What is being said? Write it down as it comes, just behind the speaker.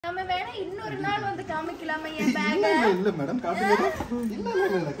நம்ம வேணா இன்னொரு நாள் வந்து காமிக்கலாமா என் பேக்? இல்ல மேடம் காட்டுங்க. இல்ல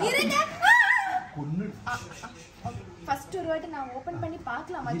இருங்க. கொன்னு ஃபர்ஸ்ட் ஒரு வாட்டி நான் ஓபன் பண்ணி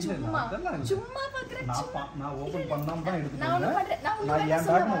பார்க்கலாமா? சும்மா பார்க்கறேன். நான் ஓபன் பண்ணாம தான் எடுத்துட்டேன். நான் என்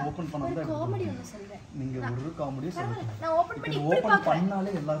பேக் நான் ஓபன் பண்ணாம தான் காமெடி ஒன்னு சொல்றேன். நீங்க ஒரு காமெடி சொல்லுங்க. நான் ஓபன் பண்ணி இப்படி ஓபன்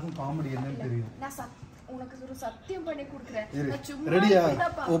பண்ணாலே எல்லாருக்கும் காமெடி என்னன்னு தெரியும். நான் உனக்கு ஒரு சத்தியம் பண்ணி கொடுக்கிறேன். நான் சும்மா ரெடியா?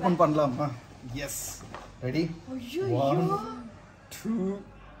 ஓபன் பண்ணலாமா? எஸ். ரெடி? 1 2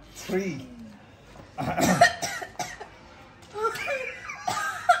 3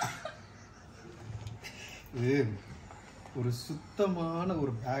 ஒரு சுத்தமான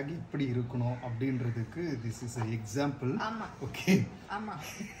ஒரு பேக் எப்படி இருக்கணும் அப்படின்றதுக்கு this is an example. ஆமா. ஓகே. ஆமா.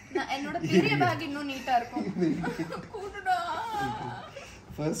 நான் என்னோட பெரிய பேக் இன்னும் நீட்டா இருக்கும். கூடுடா.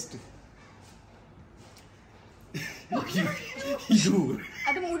 ஃபர்ஸ்ட்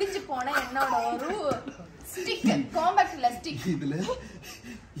அது முடிஞ்சு போனா என்னோட ஒரு ஸ்டிக் காம்பாக்ட் இல்ல ஸ்டிக் இதுல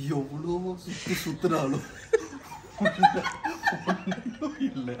எவ்வளவு சுத்துறாலும்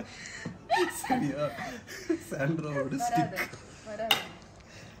இல்ல சரியா சாண்ட்ராவோட ஸ்டிக்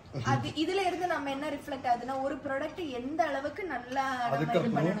அது இதுல இருந்து நம்ம என்ன ரிஃப்ளெக்ட் ஆகுதுன்னா ஒரு ப்ராடக்ட் எந்த அளவுக்கு நல்லா நம்ம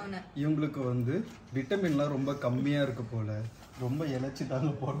பண்ணனும்னு இவங்களுக்கு வந்து விட்டமின்லாம் ரொம்ப கம்மியா இருக்கு போல ரொம்ப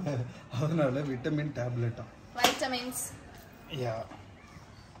இளைச்சிட்டாங்க போல அதனால விட்டமின் டேப்லெட்டா வைட்டமின்ஸ் யா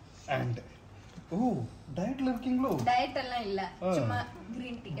அண்ட் ஓ டயட்ல இருக்கீங்களோ டயட் எல்லாம் இல்ல சும்மா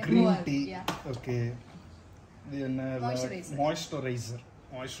green tea ஓகே இது என்ன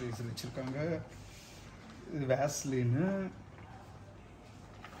மாய்ஸ்சரைசர் வச்சிருக்காங்க இது வாஸ்லின்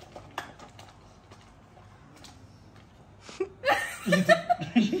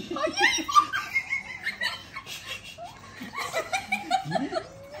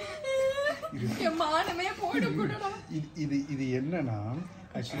இது என்னன்னா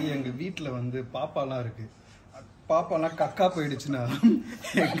ஆக்சுவலி எங்க வீட்ல வந்து பாப்பாலாம் இருக்கு பாப்பாலாம் கக்கா போயிடுச்சுன்னா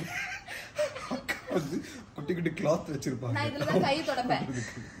வந்து குட்டி குட்டி கிளாத் வச்சிருப்பாங்க நான் இதுல தான் கை தொடப்பேன்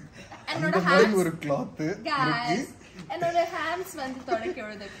அந்த மாதிரி ஒரு கிளாத் இருக்கு என்னோட ஹேண்ட்ஸ் வந்து தொடக்க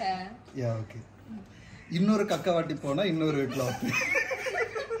விடுதுக்க யா ஓகே இன்னொரு கக்கா வாட்டி போனா இன்னொரு கிளாத்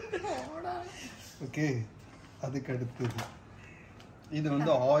ஓகே அதுக்கு அடுத்தது இது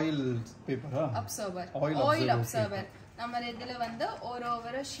வந்து ஆயில் பேப்பரா அப்சர்வர் ஆயில் அப்சர்வர் நம்ம இதுல வந்து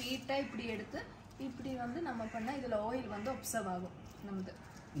ஒரு ஷீட்டை இப்படி எடுத்து இப்படி வந்து நம்ம பண்ணா இதுல ஆயில் வந்து அப்சர்வ் ஆகும் நமது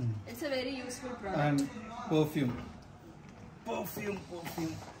it's a very useful product and perfume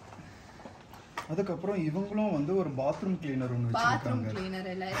அதுக்கு அப்புறம் இவங்களும் வந்து ஒரு பாத்ரூம் கிளீனர் ஒன்னு வச்சிருக்காங்க பாத்ரூம் கிளீனர்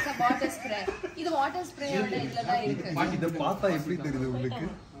இல்ல இட்ஸ் a water spray இது வாட்டர் ஸ்ப்ரேயோட இதுல தான் இருக்கு இத பார்த்தா எப்படி தெரியுது உங்களுக்கு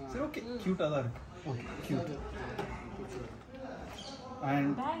சரி ஓகே கியூட்டா தான் இருக்கு ஓகே கியூட் and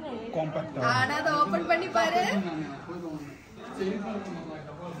compact ஆனா அத ஓபன் பண்ணி பாரு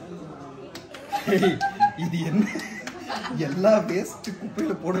இது என்ன எல்லா வேஸ்ட்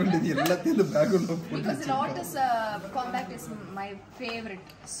குப்பையில போட வேண்டியது எல்லாத்தையும் இந்த பேக் உள்ள போட்டு because lotus compact is my favorite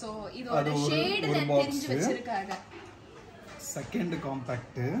so இதோட ஷேட் நான் தெரிஞ்சு வச்சிருக்காங்க செகண்ட்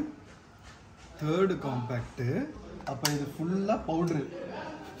காம்பாக்ட் தேர்ட் காம்பாக்ட் அப்ப இது ஃபுல்லா பவுடர்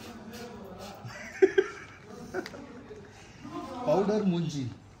பவுடர் மூஞ்சி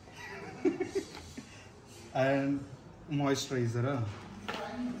and moisturizer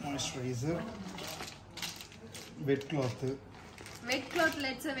wet cloth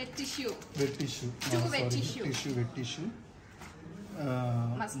let's a wet tissue wet tissue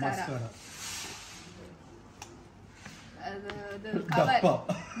mascara the cover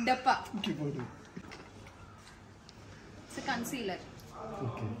dappa keyboard it's a concealer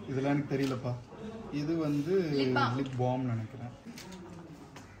okay இதெல்லாம் எனக்கு தெரியலப்பா இது வந்து லிப் பாம் நினைக்கிறேன்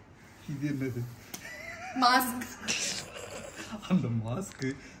இது என்னது மாஸ்க் அந்த மாஸ்க்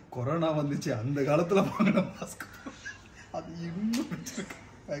கொரோனா வந்துச்சு அந்த காலத்துல வாங்கின மாஸ்க் அது இன்னும்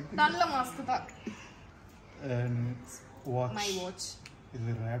வச்சிருக்கு நல்ல மாஸ்க் தான் வாட்ச் my watch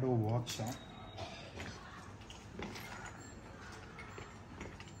இது ரேடோ வாட்ச்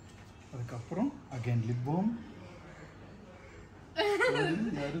அதுக்கு அப்புறம் அகைன் லிப் பாம்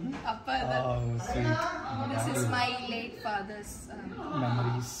அப்பா this is my late father's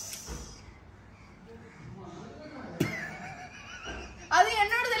memories அது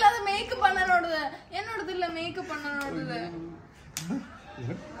என்னோடது இல்ல அது மேக்கப் பண்ணனோடது என்னோடது இல்ல மேக்கப் பண்ணனோடது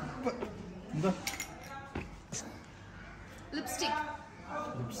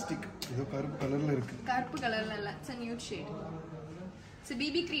லிப்ஸ்டிக் இது கருப்பு கலர்ல இருக்கு கருப்பு கலர்ல இல்ல it's a nude shade it's a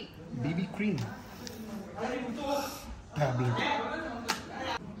BB cream tablet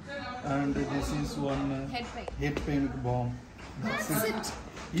and this is one head pain balm that's it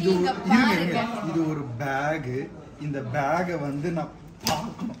இது ஒரு பேக் இந்த பேக்கை வந்து நான்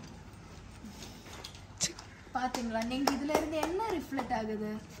பார்க்கணும் பாத்தீங்களா நீங்க இதுல இருந்து என்ன ரிஃப்ளெக்ட் ஆகுது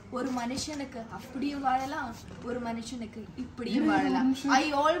ஒரு மனுஷனுக்கு அப்படியும் வாழலாம் ஒரு மனுஷனுக்கு இப்படியும் வாழலாம் I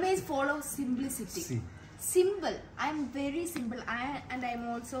always follow simplicity simple I'm very simple and I'm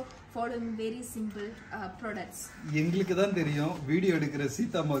also following very simple products எங்களுக்கு தான் தெரியும் வீடியோ எடுக்கிற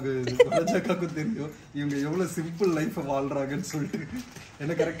சீதாமாக்கு ராஜாக்காக்கு தெரியும் இவங்க எவ்வளவு சிம்பிள் லைஃப் வாழ்றாங்கன்னு சொல்லிட்டு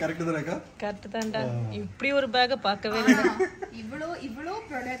என்ன கரெக்ட் தானக்கா கரெக்ட் தான்டா இப்படி ஒரு பேக் பார்க்கவே இல்லை இவ்ளோ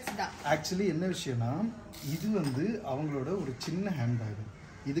ப்ராடக்ட்ஸ் தான் ஆக்சுவலி என்ன விஷயம்னா இது வந்து அவங்களோட ஒரு சின்ன ஹேண்ட் பேக்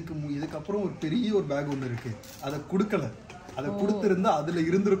இதுக்கு அப்புறம் ஒரு பெரிய ஒரு பேக் ஒன்று இருக்கு அதை கொடுக்கல அதை கொடுத்திருந்தா அதுல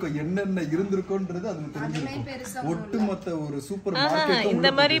இருந்திருக்கும் என்னென்ன இருந்திருக்கும்ன்றது அது தெரிஞ்சிருக்கும் ஒட்டுமொத்த ஒரு சூப்பர் மார்க்கெட்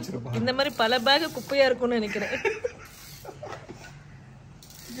இந்த மாதிரி பல பேக் குப்பையா இருக்கும்னு நினைக்கிறேன்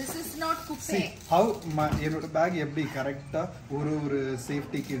This is not குப்பை how என்னோட பேக் எப்படி கரெக்ட்டா ஒரு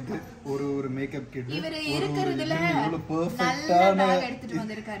சேஃப்டி கிட் ஒரு மேக்கப் கிட் இவரு இருக்குறதுல பெர்ஃபெக்ட்டான பேக் எடுத்துட்டு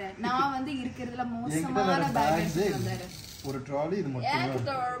வந்திருக்காரு நான் வந்து இருக்குறதுல மோசமான பேக் எடுத்துட்டு வந்தாரு ஒரு ட்ராலி இது மட்டும்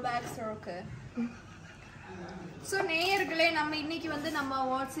எனக்கு ஒரு பேக் இருக்கு சோ நேயர்களே நம்ம இன்னைக்கு வந்து நம்ம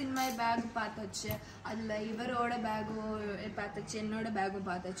வாட்ஸ் இன் மை பேக் பார்த்தாச்சு அதுல இவரோட பேக்கும் பார்த்தாச்சு என்னோட பேக்கும்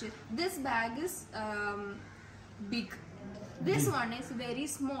பார்த்தாச்சு this bag is big this one is very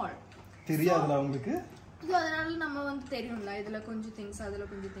small தெரியாதுல உங்களுக்கு சோ அதனால நம்ம வந்து தெரியும்ல இதுல கொஞ்சம் திங்ஸ் அதுல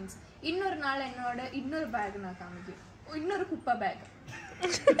கொஞ்சம் திங்ஸ் இன்னொரு நாள் என்னோட இன்னொரு பேக் நான் காமிக்கிறேன் இன்னொரு குப்பை பேக்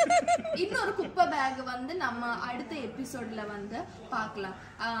இன்னொரு குப்பை பேக் வந்து நம்ம அடுத்த எபிசோட்ல வந்து பார்க்கலாம்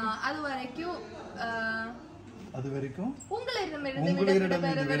அது வரைக்கும் உங்களிடமிருந்து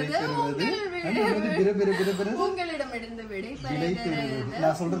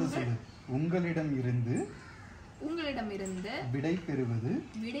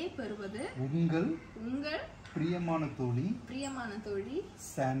விடை பெறுவது உங்கள் பிரியமான தோழி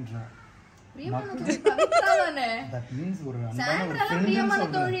சாண்ட்ரா that means ஒரு அன்பான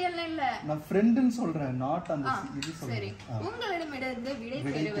ஒரு ஃப்ரெண்ட்னு சொல்றேன் not அந்த இது சொல்றேன் உங்களிடமிருந்து விடை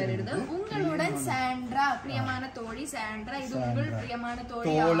பெறுவது உங்களுடன் சாண்ட்ரா பிரியமான தோழி சாண்ட்ரா இது உங்கள் பிரியமான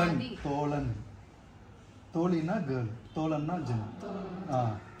தோழி தோழன் தோழினா girl தோழன்னா ஜென்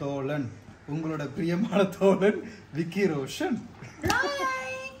தோழன் உங்களோட பிரியமான தோழன் விக்கி ரோஷன்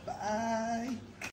bye